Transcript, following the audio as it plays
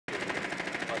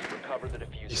Recover the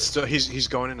diffuser. He's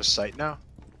going into sight now.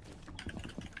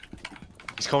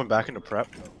 He's coming back into prep.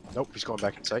 Nope, he's going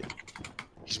back in sight.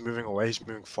 He's moving away. He's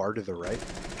moving far to the right.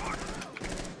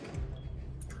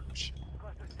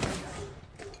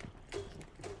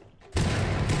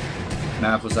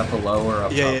 Nav, was that below or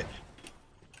up? Yeah.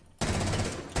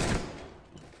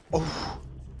 Oh.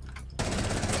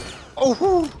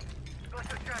 Oh.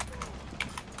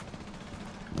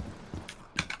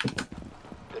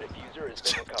 The diffuser has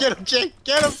been recovered. Get him, Jake.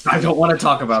 Get him. I don't want to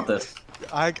talk about this.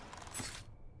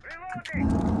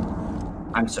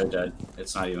 I'm so dead.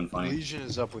 It's not even funny. Legion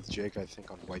is up with Jake, I think,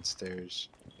 on white stairs.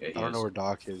 Yeah, I don't know where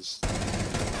Doc is. 1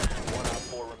 on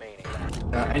 4 remaining.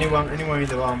 Anyone in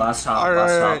the bomb. Last top, Alright,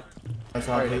 last alright. top. That's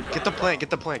all. Get the plant. Get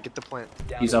the plant. Get the plant.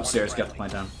 Down He's to one upstairs. Got the friendly.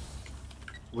 plant down.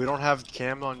 We don't have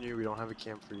cam on you. We don't have a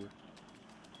cam for you.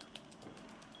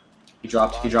 He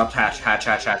dropped hatch.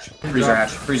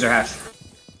 Freezer hatch.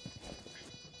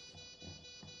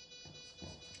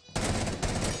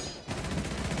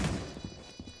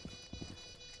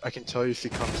 I can tell you if he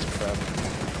comes to prep.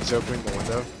 He's opening the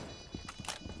window.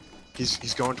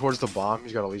 He's going towards the bomb.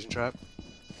 He's got a Legion trap.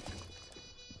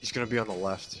 He's gonna be on the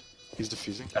left. He's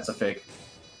defusing. That's a fake.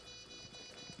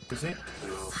 Is it?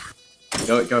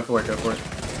 Go for it.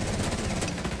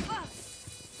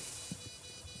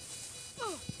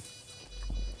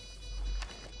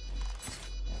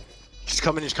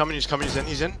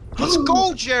 He's in. Let's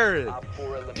go, Jared! Op 4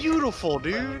 eliminated. Beautiful,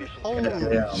 dude. Mission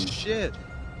Holy Yeah. shit.